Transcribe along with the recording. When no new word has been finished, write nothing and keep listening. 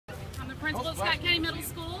principal of Scott County Middle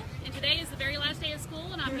School, and today is the very last day of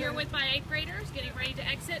school, and I'm here with my 8th graders getting ready to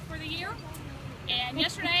exit for the year. And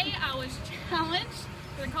yesterday I was challenged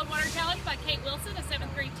for the Cold Water Challenge by Kate Wilson, a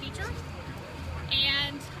 7th grade teacher.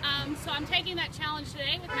 And so I'm taking that challenge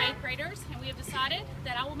today with my 8th graders, and we have decided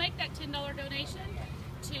that I will make that $10 donation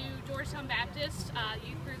to Georgetown Baptist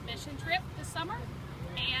Youth Group Mission Trip this summer.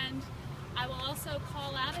 And I will also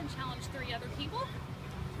call out and challenge 3 other people.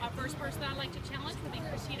 Our first person I'd like to challenge will be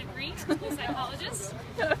Christina Green, school psychologist.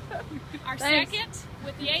 Our second,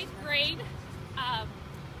 with the 8th grade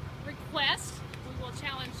request, we will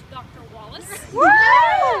challenge Dr. Wallace. Woo!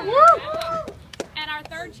 And our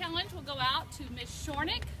third challenge will go out to Miss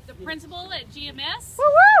Shornick, the principal at GMS.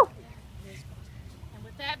 Woo! And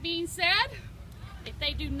with that being said, if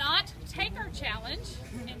they do not take our challenge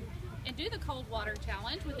and do the cold water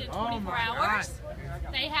challenge within 24 hours,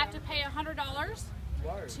 they have to pay $100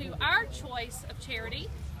 to our choice of charity.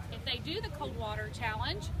 If they do the cold water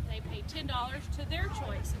challenge, they pay $10 to their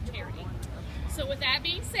choice of charity. So with that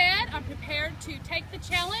being said, I'm prepared to take the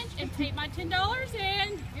challenge and pay my $10,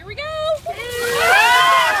 and here we go!